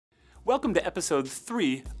Welcome to episode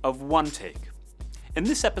 3 of OneTAKE. In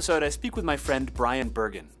this episode, I speak with my friend Bryan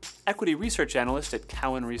Bergin, equity research analyst at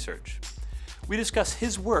Cowen Research. We discuss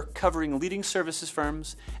his work covering leading services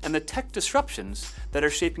firms and the tech disruptions that are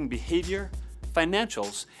shaping behavior,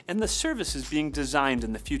 financials, and the services being designed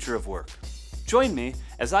in the future of work. Join me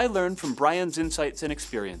as I learn from Bryan's insights and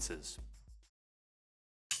experiences.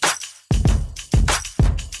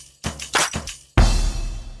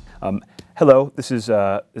 Hello, this is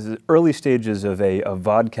early stages of a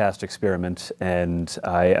vodcast experiment, and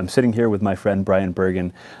I am sitting here with my friend Bryan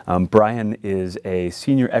Bergin. Bryan is a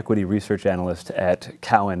senior equity research analyst at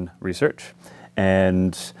Cowen Research,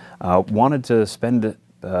 and wanted to spend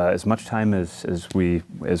as much time as we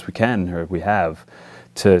can, or we have,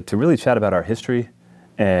 to really chat about our history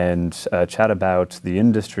and chat about the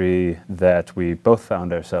industry that we both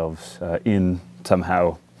found ourselves in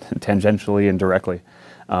somehow, tangentially and directly.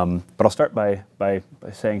 But I'll start by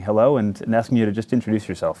saying hello and asking you to just introduce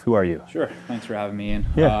yourself. Who are you? Sure. Thanks for having me, Ian.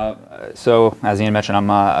 Yeah. So, as Ian mentioned, I'm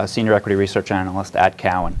a senior equity research analyst at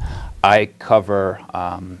Cowen. I cover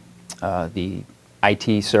the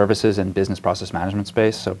IT services and business process management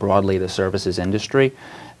space, so broadly the services industry.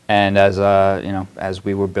 And as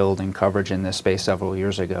we were building coverage in this space several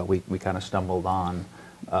years ago, we kind of stumbled on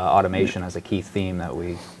automation as a key theme that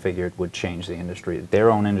we figured would change the industry, their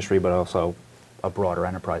own industry, but also a broader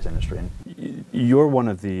enterprise industry. You're one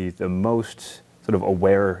of the most sort of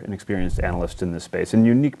aware and experienced analysts in this space, and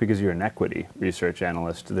unique because you're an equity research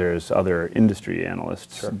analyst. There's other industry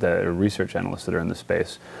analysts, Sure. that are research analysts that are in this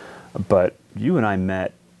space. But you and I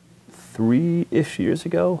met 3-ish years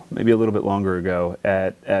ago, maybe a little bit longer ago,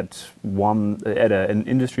 at an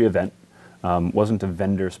industry event. Wasn't a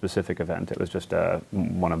vendor-specific event. It was just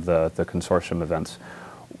one of the consortium events.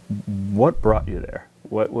 What brought you there?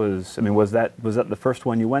 Was that the first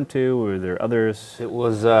one you went to, or were there others? It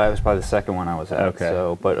was probably the second one I was at. Okay.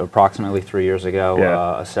 So, but approximately 3 years ago,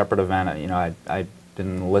 Yeah. a separate event. I'd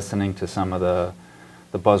been listening to some of the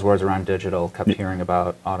buzzwords around digital, kept hearing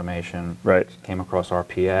about automation. Right. Came across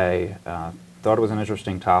RPA. Thought it was an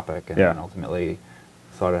interesting topic, and Yeah. ultimately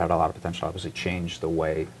thought it had a lot of potential. Obviously, change the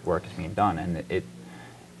way work is being done, and it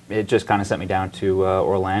just kind of sent me down to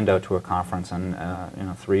Orlando to a conference, and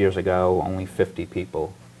 3 years ago, only 50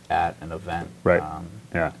 people at an event. Right.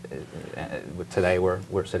 Yeah. Today,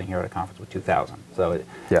 we're sitting here at a conference with 2,000. So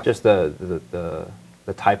Yeah. just the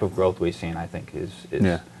type of growth we've seen, I think, is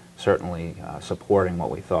Yeah. certainly supporting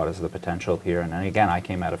what we thought is the potential here. And then again, I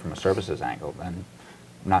came at it from a services angle, and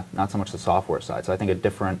not so much the software side. So I think a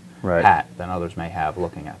different Right. hat than others may have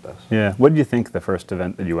looking at this. Yeah. What did you think the first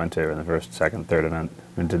event that you went to, and the first, second, third event?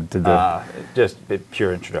 I mean, Just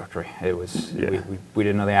pure introductory. It was Yeah. we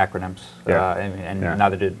didn't know the acronyms, Yeah. and Yeah.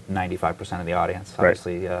 neither did 95% of the audience. Right.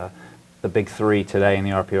 Obviously, the big three today in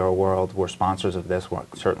the RPA world were sponsors of this.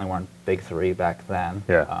 Certainly weren't big three back then.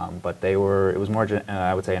 Yeah. But they were. It was more,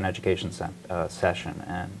 I would say, an education session,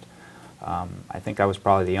 and I think I was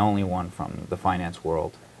probably the only one from the finance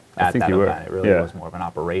world at that event. It really Yeah. was more of an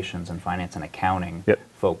operations and finance and accounting Yep.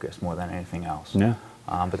 focus more than anything else. Yeah.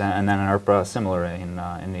 But then an RPA similar in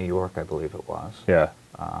New York, I believe it was. Yeah.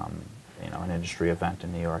 An industry event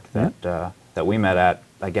in New York that we met at.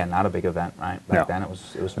 Again, not a big event, right? Back then it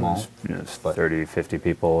was small. It was but 30, 50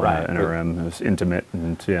 people Right. in a room. It was intimate,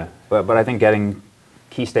 and yeah. But I think getting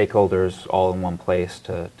key stakeholders all in one place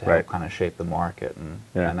to Right. help kind of shape the market,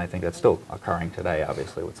 Yeah. and I think that's still occurring today,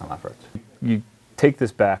 obviously, with some efforts. You take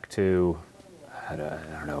this back to, I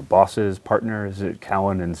don't know, bosses, partners at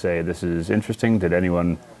Cowen, and say, this is interesting. Did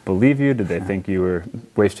anyone believe you? Did they think you were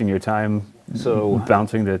wasting your time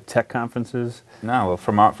bouncing to tech conferences? No,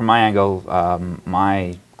 from my angle,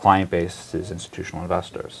 my client base is institutional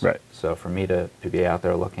investors. Right. So for me to be out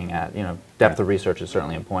there looking at, depth of research is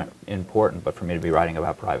certainly important, but for me to be writing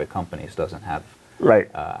about private companies doesn't have Right.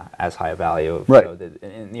 as high a value. Right. So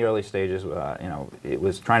in the early stages, it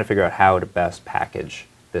was trying to figure out how to best package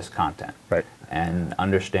this content. Right. And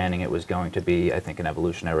understanding it was going to be, I think, an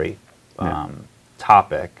evolutionary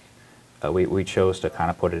topic. We chose to kind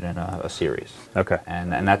of put it in a series. Okay.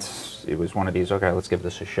 And it was one of these, okay, let's give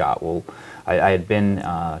this a shot. Well, I had been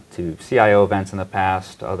to CIO events in the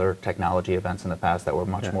past, other technology events in the past that were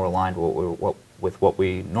much more aligned with what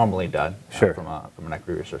we normally did Sure. from an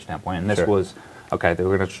equity research standpoint. And this Sure. was, okay,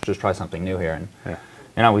 we're going to just try something new here.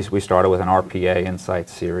 And we started with an RPA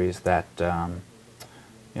Insights series that,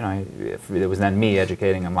 it was then me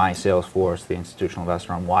educating my sales force, the institutional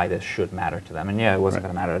investor, on why this should matter to them. And it wasn't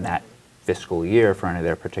going to matter fiscal year for any of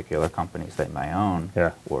their particular companies they may own,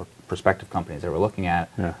 Yeah. or prospective companies they were looking at.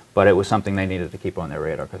 Yeah. But it was something they needed to keep on their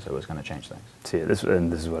radar because it was going to change things. See, this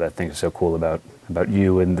is what I think is so cool about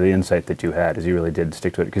you and the insight that you had, is you really did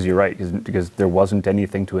stick to it, because you're right, because there wasn't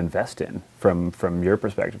anything to invest in from your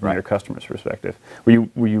perspective, from your customer's perspective.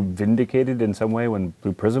 Were you vindicated in some way when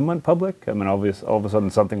Blue Prism went public? I mean, all of a sudden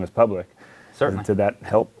something was public. Certainly. Did that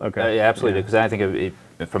help? Okay. Yeah, absolutely. Because I think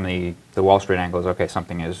from the Wall Street angle is, okay,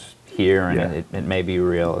 something is here and it may be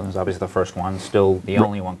real. And it's obviously the first one, still the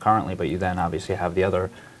only one currently, but you then obviously have the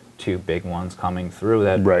other two big ones coming through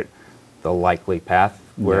that the likely path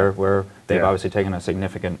where they've obviously taken a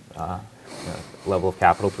significant level of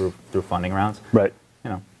capital through funding rounds. Right.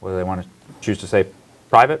 You know, whether they want to choose to stay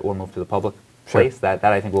private or move to the public place, that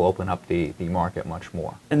I think will open up the market much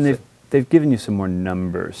more. And they've given you some more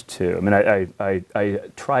numbers too. I mean, I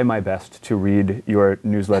try my best to read your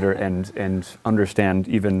newsletter and understand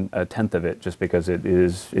even a tenth of it, just because it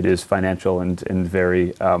is financial and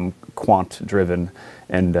very quant driven,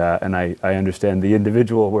 and I understand the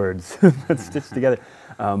individual words that's stitched together.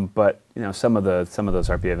 But you know, some of those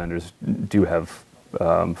RPA vendors do have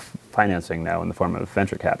financing now in the form of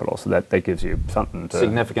venture capital, so that gives you something to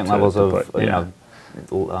significant levels of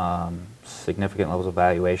significant levels of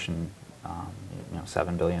valuation. You know,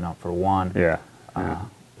 $7 billion up for one.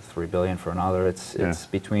 $3 billion for another. It's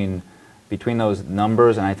between those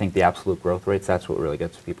numbers, and I think the absolute growth rates. That's what really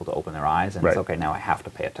gets people to open their eyes, and it's okay. Now I have to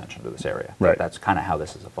pay attention to this area. That's kind of how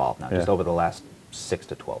this has evolved now, just over the last 6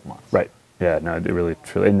 to 12 months. Right. Yeah. No, it really,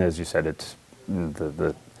 truly, and as you said, it's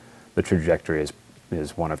the trajectory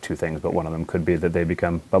is one of two things, but one of them could be that they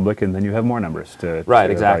become public, and then you have more numbers to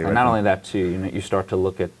exactly. And not only that too, you start to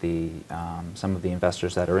look at the some of the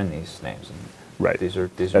investors that are in these names. And these are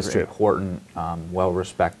important,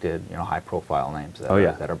 well-respected, high-profile names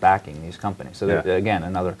that are backing these companies. So again,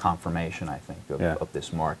 another confirmation, I think, of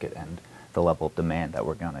this market and the level of demand that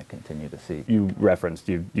we're going to continue to see. You referenced,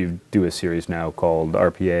 you do a series now called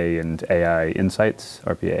RPA and AI Insights,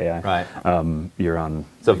 RPA AI. Right. You're on.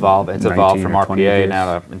 It's evolved from RPA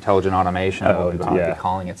now to intelligent automation. We'll be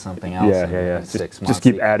calling it something else in 6 months. Just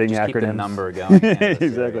keep adding acronyms. Keep the number going.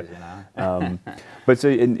 Exactly. Series, But so,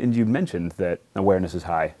 and you mentioned that awareness is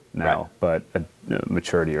high now, but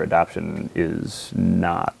maturity or adoption is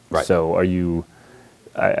not. Right. So are you?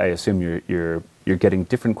 I assume you're getting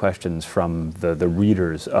different questions from the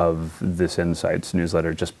readers of this Insights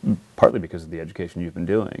newsletter, just partly because of the education you've been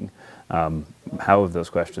doing. How have those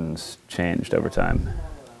questions changed over time?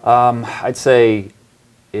 I'd say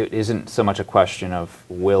it isn't so much a question of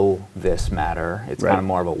will this matter. It's kind of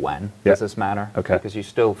more of a when does this matter. Okay. Because you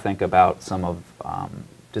still think about some of,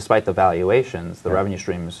 despite the valuations, the revenue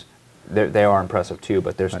streams, they are impressive too,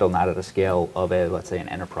 but they're still not at a scale of let's say, an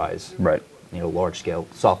enterprise. Right. Large-scale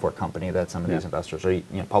software company that some of these investors, or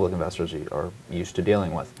public investors, are used to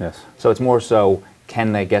dealing with. Yes. So it's more so,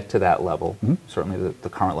 can they get to that level? Mm-hmm. Certainly, the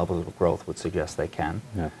current levels of growth would suggest they can.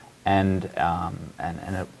 Yeah. And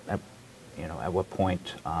at what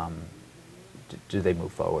point do they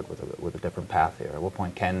move forward with a different path here? At what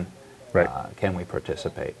point can we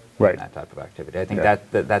participate in that type of activity? I think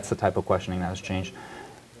that's the type of questioning that has changed.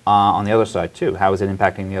 On the other side too, how is it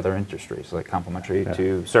impacting the other industries, like complementary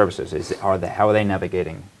to services? How are they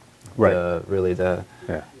navigating the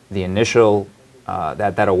initial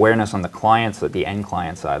that awareness on the clients, the end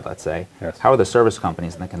client side, let's say? Yes. How are the service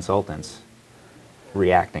companies and the consultants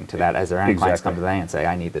reacting to that as their end clients come to them and say,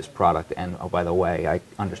 I need this product, and oh, by the way, I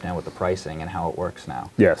understand what the pricing and how it works now.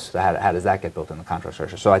 Yes. So how does that get built in the contract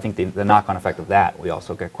structure? So I think the knock-on effect of that we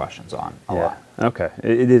also get questions on a lot. Okay.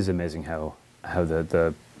 It is amazing how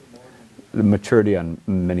the maturity on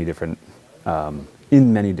many different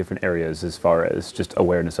in many different areas, as far as just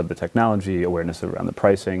awareness of the technology, awareness around the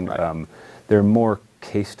pricing. There are more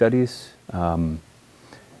case studies, and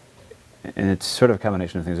it's sort of a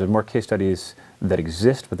combination of things. There's more case studies that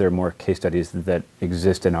exist, but there are more case studies that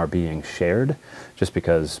exist and are being shared. Just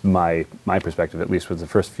because my perspective, at least, was the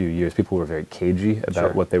first few years, people were very cagey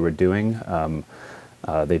about what they were doing.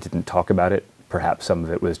 They didn't talk about it. Perhaps some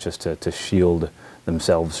of it was just to shield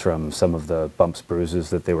themselves from some of the bumps,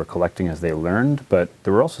 bruises that they were collecting as they learned. But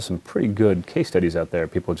there were also some pretty good case studies out there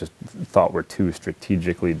people just thought were too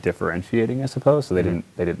strategically differentiating, I suppose, so they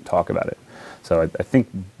didn't talk about it. So I think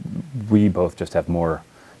we both just have more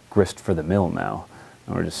grist for the mill now,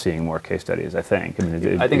 and we're just seeing more case studies, I think. I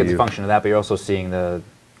mean, I think it's a function of that, but you're also seeing the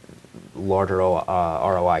larger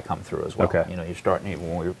ROI come through as well. Okay. You start,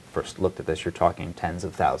 when we first looked at this, you're talking tens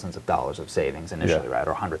of thousands of dollars of savings initially, right?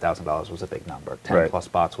 Or $100,000 was a big number. 10 plus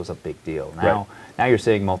bots was a big deal. Now you're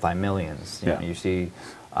seeing multi-millions. You see,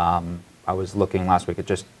 I I was looking last week at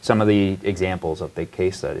just some of the examples of big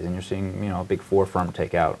case studies, and you're seeing, a big 4 firm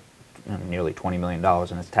take out nearly $20 million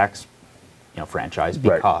in its tax, franchise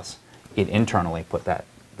because it internally put that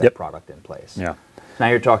product in place. Yeah. Now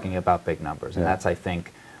you're talking about big numbers, and that's, I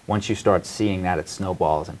think, once you start seeing that, it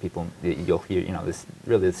snowballs, and people, you'll hear, this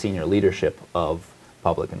really the senior leadership of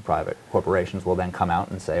public and private corporations will then come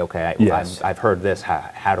out and say, okay, I've heard this.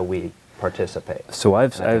 How do we participate? So I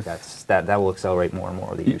think that will accelerate more and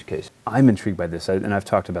more of the use case. I'm intrigued by this, and I've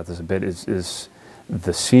talked about this a bit. Is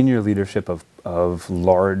the senior leadership of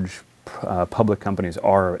large public companies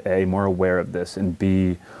are A, more aware of this, and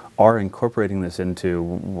B, are incorporating this into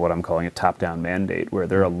what I'm calling a top-down mandate, where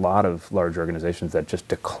there are a lot of large organizations that just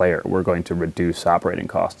declare we're going to reduce operating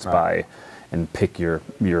costs by, and pick your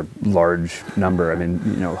large number. I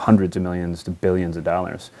mean, hundreds of millions to billions of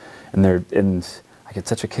dollars, and I get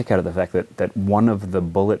such a kick out of the fact that one of the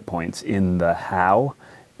bullet points in the how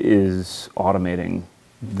is automating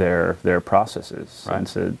their processes. Right. And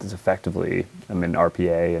so it's effectively,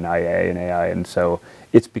 RPA and IA and AI, and so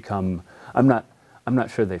it's become. I'm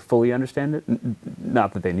not sure they fully understand it.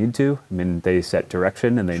 Not that they need to. They set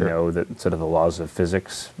direction, and they know that sort of the laws of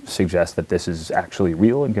physics suggest that this is actually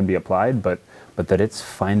real and can be applied, but that it's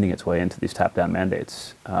finding its way into these top-down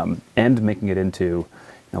mandates and making it into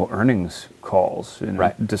earnings calls,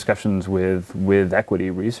 discussions with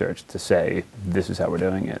equity research to say this is how we're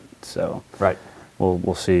doing it. So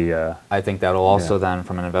we'll see. I think that'll also then,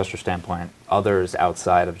 from an investor standpoint, others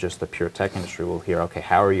outside of just the pure tech industry will hear, okay,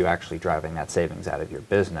 how are you actually driving that savings out of your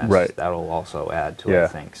business? Right. That'll also add to, I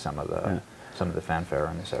think, some of the fanfare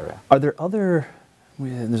in this area. Are there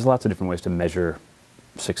there's lots of different ways to measure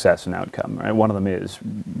success and outcome, right? One of them is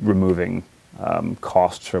removing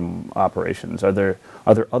costs from operations. Are there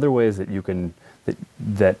other ways that you can,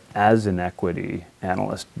 that as an equity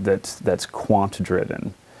analyst that's quant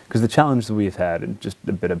driven? Because the challenge that we've had, and just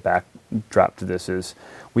a bit of backdrop to this, is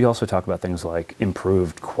we also talk about things like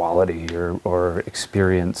improved quality or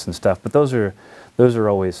experience and stuff, but those are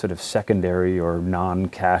always sort of secondary or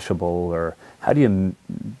non-cashable. Or how do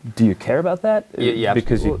you care about that? Yeah,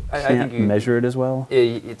 because you can't measure it as well.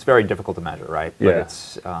 It's very difficult to measure, right? But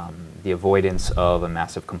it's the avoidance of a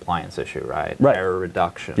massive compliance issue, right? Error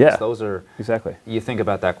reductions. Yeah. Those are exactly. You think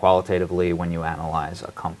about that qualitatively when you analyze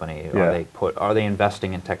a company. Are they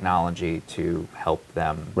investing in technology to help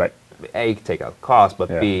them A, take out costs, but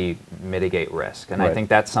B, mitigate risk? And I think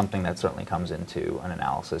that's something that certainly comes into an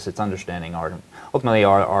analysis. It's understanding ultimately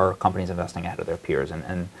are companies investing ahead of their peers,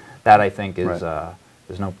 and that I think is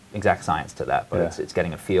there's no exact science to that, but it's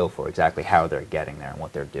getting a feel for exactly how they're getting there and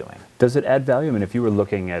what they're doing. Does it add value? If you were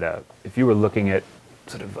looking at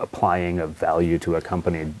sort of applying a value to a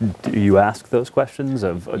company, do you ask those questions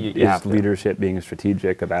of is leadership being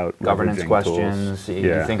strategic about governance questions? Tools?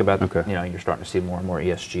 You think about you're starting to see more and more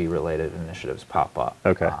ESG related initiatives pop up.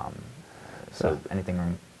 So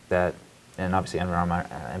anything that, and obviously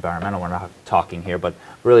environmental, we're not talking here, but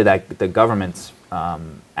really that the government's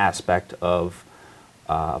aspect of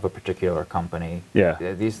a particular company.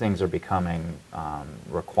 These things are becoming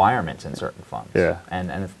requirements in certain funds.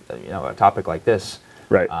 And if, a topic like this,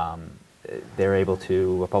 they're able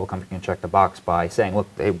to, a public company can check the box by saying, look,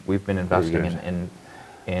 we've been investing in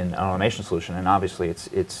an automation solution, and obviously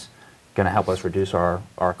it's going to help us reduce our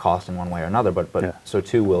cost in one way or another, but so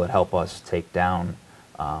too will it help us take down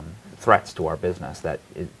threats to our business that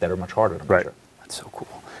are much harder to measure. That's so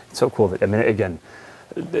cool. It's so cool that, again,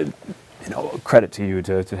 credit to you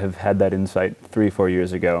to have had that insight 3-4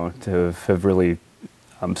 years ago, to have really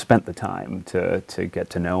spent the time to get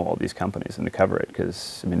to know all these companies and to cover it.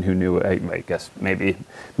 Because who knew? I guess maybe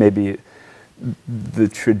the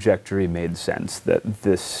trajectory made sense that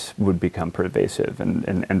this would become pervasive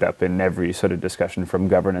and end up in every sort of discussion, from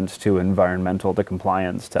governance to environmental to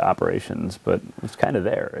compliance to operations. But it's kind of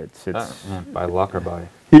there. It's by luck or by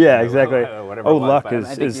exactly. Luck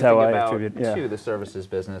is how I attribute to the services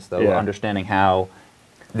business, though. Understanding how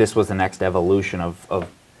this was the next evolution of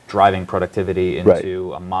driving productivity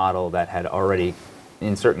into a model that had already,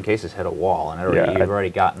 in certain cases, hit a wall, and you've already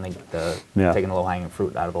gotten taken the low-hanging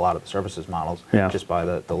fruit out of a lot of the services models just by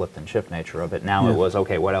the lift and shift nature of it. Now it was,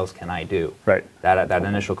 okay, what else can I do? That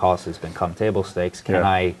initial cost has become table stakes. Can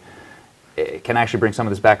I actually bring some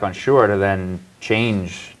of this back on shore to then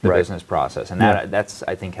change the business process? And that's,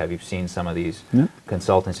 I think, have you seen some of these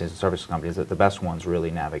consultancies and services companies that the best ones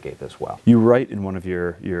really navigate this well? You write in one of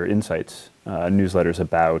your insights newsletters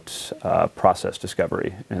about process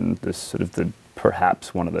discovery and this sort of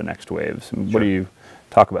perhaps one of the next waves. What do you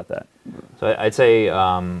talk about that? So I'd say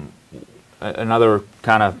another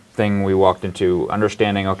kind of thing we walked into,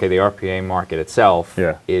 understanding, okay, the RPA market itself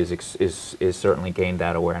is certainly gained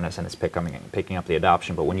that awareness and it's picking up the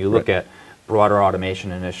adoption. But when you look at broader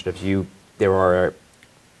automation initiatives, there are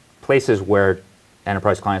places where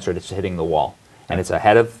enterprise clients are just hitting the wall. And it's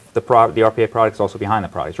ahead of the RPA product, it's also behind the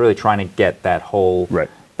product. It's really trying to get that whole, the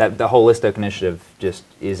holistic initiative just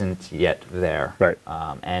isn't yet there.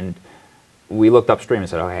 And we looked upstream and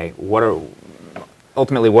said, okay,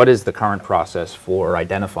 ultimately, what is the current process for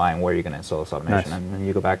identifying where you're going to install this automation? And then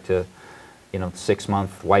you go back to,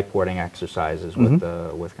 6-month whiteboarding exercises with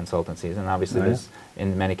consultancies, and obviously,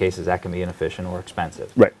 in many cases, that can be inefficient or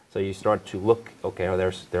expensive. So you start to look, okay,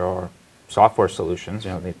 there are software solutions.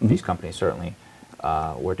 These companies certainly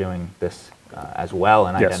were doing this as well,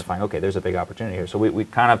 and identifying, okay, there's a big opportunity here. So we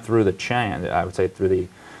kind of through the chain, I would say through the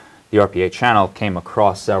RPA channel, came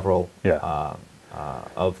across several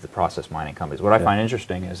of the process mining companies. What I find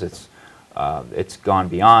interesting is it's gone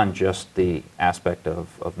beyond just the aspect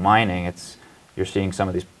of mining. You're seeing some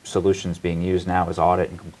of these solutions being used now as audit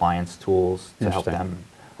and compliance tools to help them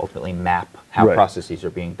ultimately map how processes are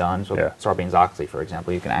being done. So Sarbanes-Oxley, for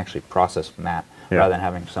example, you can actually process map rather than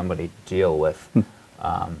having somebody deal with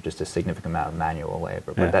just a significant amount of manual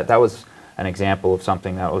labor. But that was an example of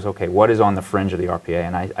something that was, okay, what is on the fringe of the RPA?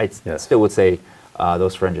 And I still would say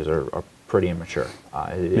those fringes are pretty immature.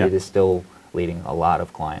 It is still leading a lot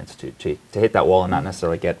of clients to hit that wall and not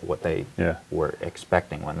necessarily get what they were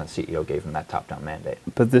expecting when the CEO gave them that top-down mandate.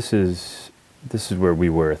 But this is where we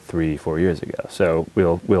were 3-4 years ago. So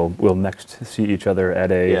we'll next see each other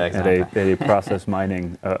at a process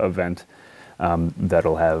mining event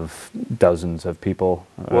that'll have dozens of people,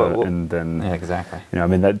 and then I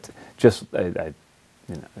mean that just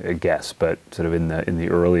I guess, but sort of in the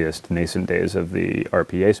earliest nascent days of the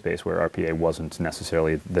RPA space, where RPA wasn't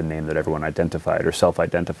necessarily the name that everyone identified or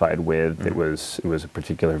self-identified with. It was a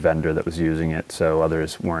particular vendor that was using it, so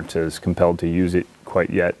others weren't as compelled to use it quite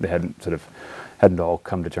yet. They hadn't all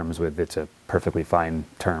come to terms with it's a perfectly fine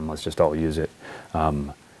term. Let's just all use it.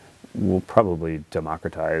 We'll probably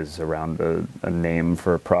democratize around a name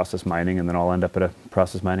for process mining, and then I'll end up at a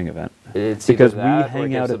process mining event. It's because we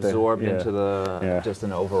hang out absorbed into the just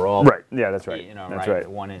an overall that's right.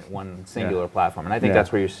 One singular platform, and I think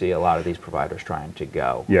that's where you see a lot of these providers trying to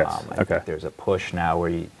go. I think there's a push now where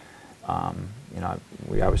we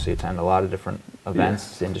obviously attend a lot of different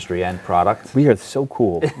events, industry and product. We are so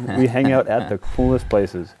cool. We hang out at the coolest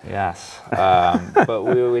places. Yes, but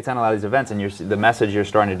we attend a lot of these events, and the message you're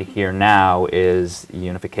starting to hear now is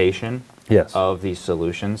unification of these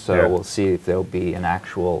solutions. So we'll see if there'll be an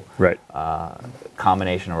actual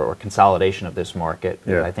combination or consolidation of this market.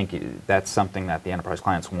 I think that's something that the enterprise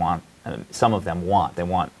clients want. Some of them want. They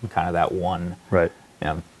want kind of that one.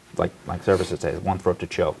 Like services say, one throat to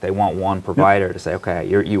choke. They want one provider to say, okay,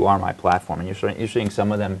 you are my platform, and you're seeing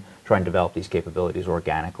some of them try and develop these capabilities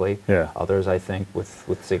organically. Others, I think,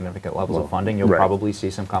 with significant levels of funding, you'll probably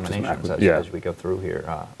see some combinations as we go through here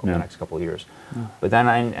over the next couple of years. But then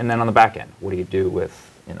on the back end, what do you do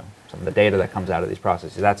with some of the data that comes out of these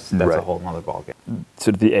processes? That's a whole other ballgame.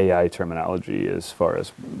 Sort of the AI terminology, as far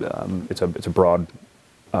as it's a broad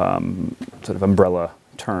sort of umbrella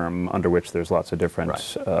term under which there's lots of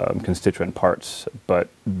different constituent parts, but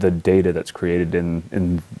the data that's created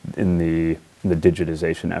in the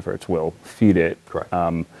digitization efforts will feed it.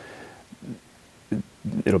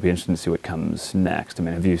 It'll be interesting to see what comes next. I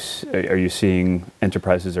mean, are you seeing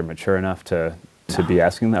enterprises are mature enough to be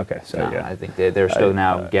asking that? Okay, so I think they're still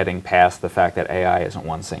now getting past the fact that AI isn't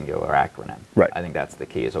one singular acronym. I think that's the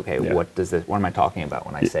key. Is okay, what am I talking about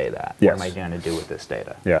when I say that? What am I going to do with this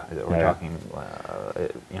data? We're talking,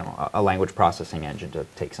 a language processing engine to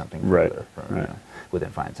take something further from, within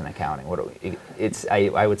finance and accounting.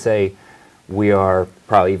 I would say we are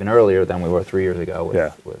probably even earlier than we were 3 years ago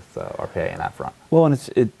with RPA in that front. Well, and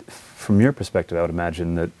from your perspective, I would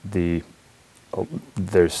imagine that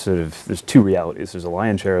there's two realities. There's a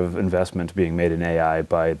lion's share of investment being made in AI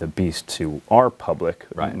by the beasts who are public,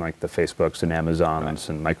 like the Facebooks and Amazons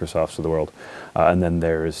and Microsofts of the world, and then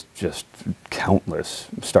there's just countless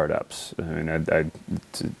startups. I mean,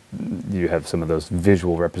 you have some of those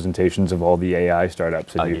visual representations of all the AI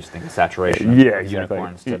startups. And you just think the saturation of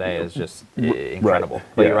unicorns today is just incredible.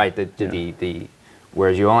 But you're right.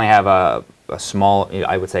 Whereas you only have a small,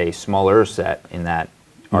 I would say, smaller set in that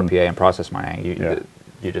RPA and process mining,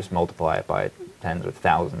 you just multiply it by tens of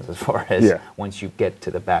thousands as far as once you get to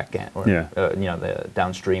the back end, or the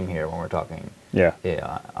downstream here when we're talking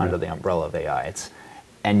under the umbrella of AI.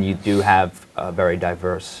 And you do have a very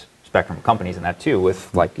diverse spectrum of companies in that too,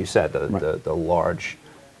 with, like you said, the large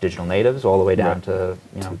digital natives all the way down Right.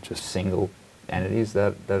 to just single entities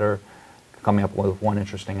that are coming up with one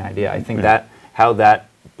interesting idea. I think that how that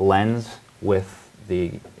blends with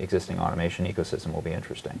the existing automation ecosystem will be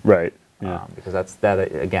interesting. Right. Yeah. Because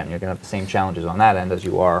again, you're going to have the same challenges on that end as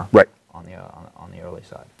you are Right. on the early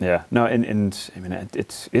side. Yeah, no, and I mean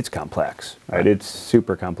it's complex, right? It's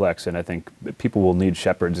super complex, and I think people will need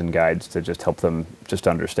shepherds and guides to just help them just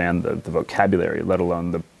understand the vocabulary, let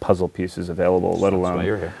alone the puzzle pieces available, let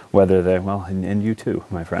alone whether they and you too,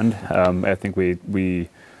 my friend. I think we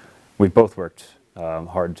both worked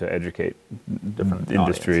hard to educate different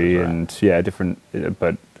industry and different,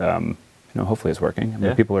 but hopefully it's working. I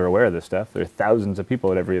mean, people are aware of this stuff. There are thousands of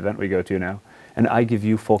people at every event we go to now. And I give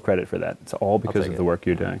you full credit for that. It's all because of the work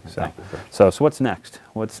you're doing. So what's next?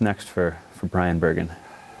 What's next for Bryan Bergin?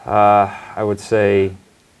 I would say,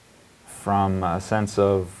 from a sense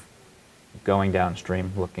of going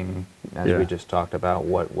downstream, looking as we just talked about,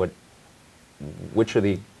 which are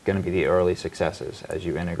going to be the early successes as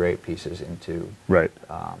you integrate pieces into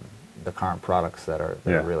the current products that are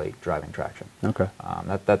really driving traction. Okay.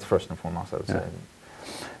 That's first and foremost, I would say.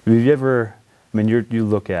 Have you ever? I mean, you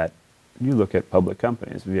look at public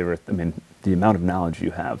companies. Have you ever? I mean, the amount of knowledge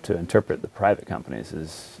you have to interpret the private companies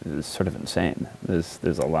is sort of insane.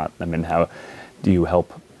 There's a lot. I mean, how do you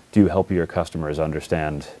help your customers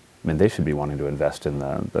understand? I mean, they should be wanting to invest in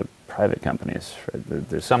the private companies.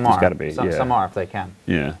 Right? Some are if they can.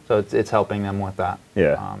 Yeah. So it's helping them with that.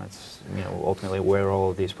 Yeah. It's ultimately where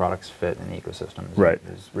all of these products fit in the ecosystem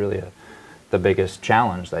is really the biggest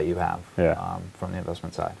challenge that you have from the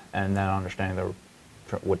investment side, and then understanding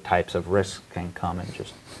what types of risks can come and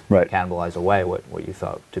just cannibalize away what you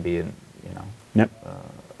thought to be a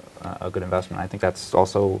good investment. I think that's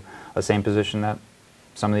also the same position that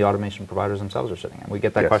some of the automation providers themselves are sitting in. We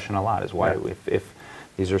get that question a lot: is why if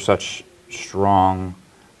these are such strong,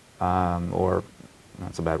 or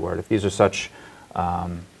that's a bad word, if these are such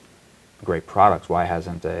great products, why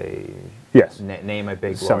hasn't name a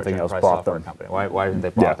big something large else enterprise bought software them. company? Why haven't they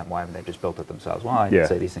bought them? Why haven't they just built it themselves? Well, I'd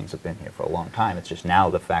say these things have been here for a long time. It's just now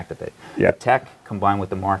the fact that the tech combined with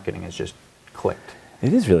the marketing has just clicked.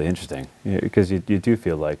 It is really interesting because you do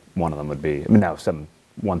feel like one of them would be. I mean, now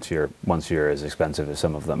once you're as expensive as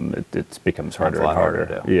some of them, it becomes harder and harder.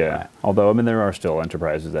 To do. Yeah. Right. Although I mean, there are still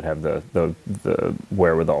enterprises that have the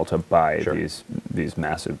wherewithal to buy these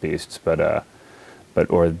massive beasts, but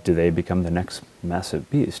or do they become the next massive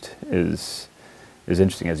beast? Is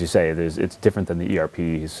interesting, as you say. It's different than the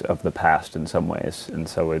ERPs of the past in some ways, and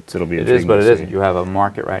so it'll be. It is, but it isn't. You have a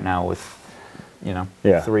market right now with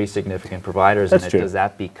 3 significant providers, That's and true. Does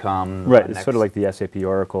that become it's sort of like the SAP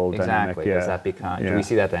Oracle dynamic. Exactly. Does that become? Do we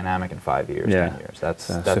see that dynamic in 5 years, 10 years?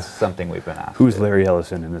 That's something we've been asked. Who's Larry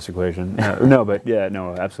Ellison in this equation?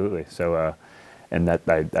 No, absolutely. So, and that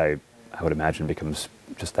I would imagine becomes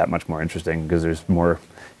just that much more interesting because there's more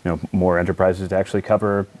enterprises to actually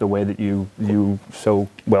cover the way that you so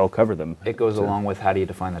well cover them. It goes along with how do you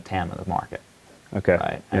define the TAM of the market? Okay.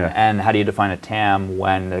 Right. And how do you define a TAM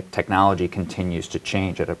when the technology continues to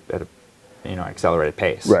change at a accelerated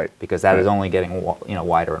pace? Right. Because that is only getting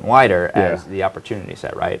wider and wider as the opportunity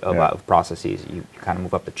set, right? Of processes, you kind of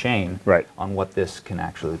move up the chain on what this can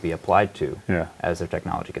actually be applied to as the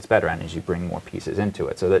technology gets better and as you bring more pieces into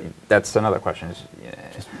it. So that's another question: is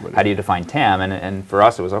how do you define TAM? And for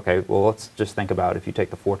us, it was well, let's just think about if you take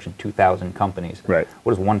the Fortune 2,000 companies, what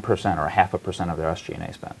is 1% or 0.5% of their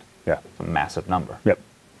SG&A spend? Yeah, it's a massive number. Yep.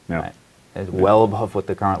 Right? It's well above what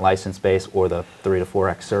the current license base or the 3 to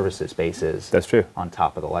 4x services base is. That's true. On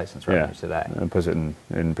top of the license revenue today. And puts it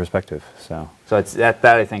in perspective. So it's that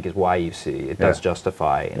I think is why you see it does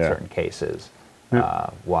justify in certain cases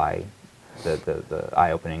why the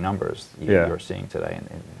eye-opening numbers you're seeing today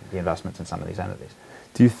in the investments in some of these entities.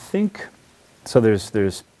 Do you think so?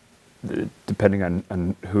 There's depending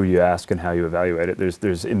on who you ask and how you evaluate it.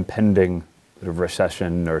 There's impending sort of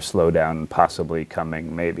recession or slowdown possibly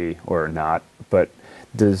coming, maybe or not. But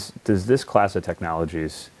does this class of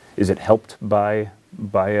technologies, is it helped by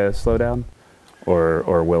a slowdown,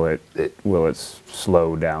 or will it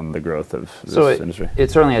slow down the growth of this industry?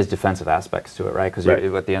 It certainly has defensive aspects to it, right? Because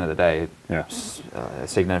at the end of the day, a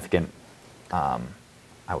significant,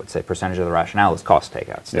 I would say, percentage of the rationale is cost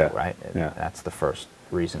takeout still, right? That's the first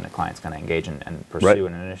reason the client's going to engage and pursue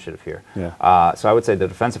an initiative here. So I would say the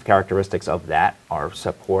defensive characteristics of that are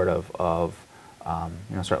supportive of,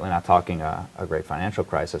 certainly not talking a great financial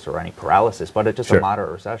crisis or any paralysis, but just a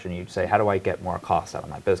moderate recession. You'd say, how do I get more costs out of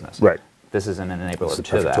my business? Right. This is an enabler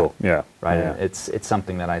to that. Tool. Right. Yeah. It's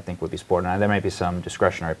something that I think would be supported. Now, there may be some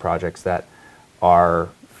discretionary projects that are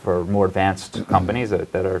for more advanced companies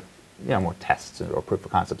that are more tests or proof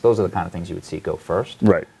of concepts. Those are the kind of things you would see go first.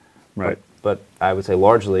 Right, right. But I would say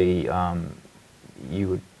largely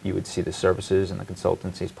you would see the services and the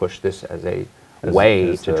consultancies push this as a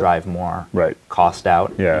way to drive more cost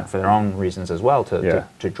out for their own reasons as well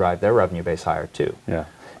to drive their revenue base higher too. Yeah,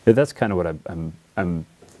 that's kind of what I'm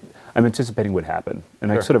anticipating would happen,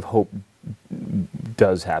 and I sort of hope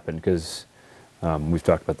does happen because we've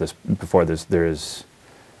talked about this before. There's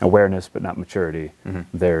awareness, but not maturity.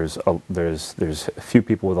 There's a few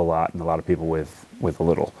people with a lot and a lot of people with a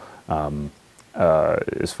little.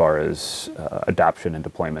 As far as adoption and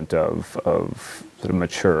deployment of sort of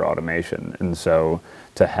mature automation. And so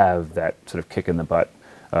to have that sort of kick in the butt,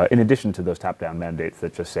 in addition to those top-down mandates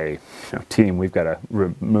that just say, team, we've got to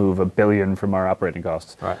remove $1 billion from our operating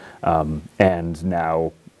costs. Right. And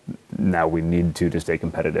now we need to stay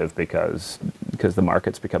competitive because the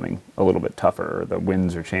market's becoming a little bit tougher. The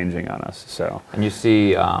winds are changing on us. So. And you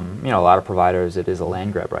see, a lot of providers, it is a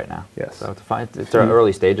land grab right now. Yes. So it's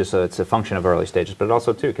early stages, so it's a function of early stages. But it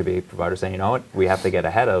also too could be providers saying, you know what, we have to get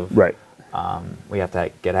ahead of. Right. We have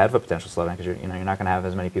to get ahead of a potential slowdown because you're not going to have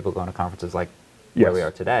as many people going to conferences like where we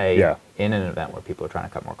are today in an event where people are trying to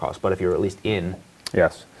cut more costs. But if you're at least in.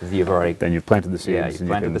 Yes. You've already. Then you've planted the seeds. Yeah, you've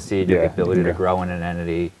planted the seed. You have the ability to grow in an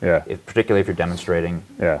entity. Yeah. Particularly if you're demonstrating,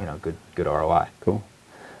 good ROI. Cool.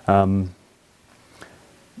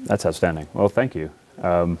 That's outstanding. Well, thank you.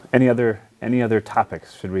 Any other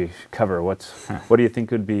topics should we cover? What do you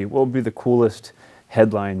think what would be the coolest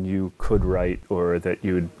headline you could write, or that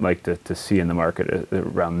you would like to see in the market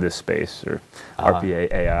around this space, or RPA,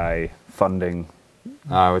 AI, funding?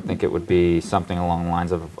 I would think it would be something along the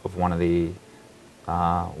lines of one of the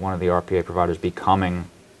RPA providers becoming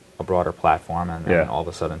a broader platform and all of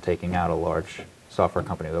a sudden taking out a large software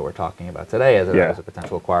company that we're talking about today as a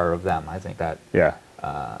potential acquirer of them. I think that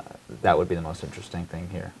that would be the most interesting thing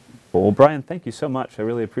here. Well, Brian, thank you so much. I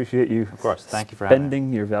really appreciate you. Of course, thank you for having me.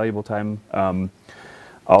 Spending your valuable time.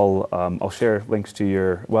 I'll share links to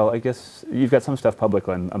your. Well, I guess you've got some stuff public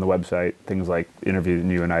on the website. Things like interview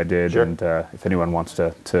you and I did, and if anyone wants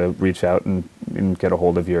to reach out and get a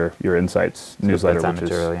hold of your insights newsletter,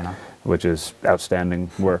 which is outstanding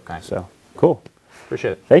work. Okay. So cool.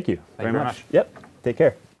 Appreciate it. Thank you very much. Yep. Take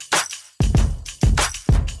care.